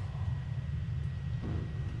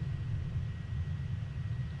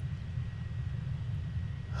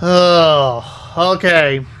 Oh,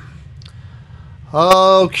 okay.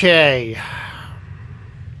 Okay.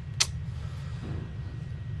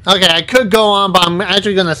 Okay, I could go on, but I'm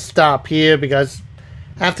actually gonna stop here because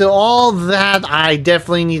after all that, I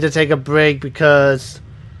definitely need to take a break because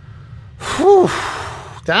whew,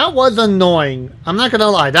 that was annoying. I'm not gonna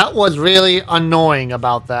lie, that was really annoying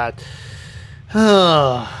about that.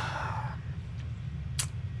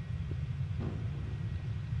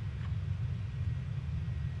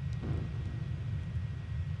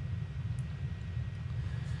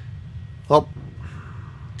 Well,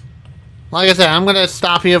 like I said, I'm going to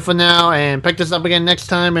stop here for now and pick this up again next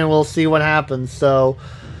time, and we'll see what happens. So,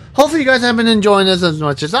 hopefully you guys have been enjoying this as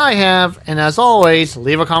much as I have. And as always,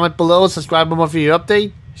 leave a comment below, subscribe for more for your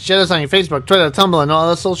update, share this on your Facebook, Twitter, Tumblr, and all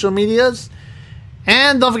other social medias.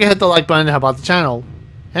 And don't forget to hit the like button to help out the channel.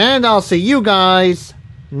 And I'll see you guys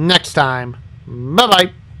next time.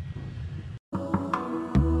 Bye-bye.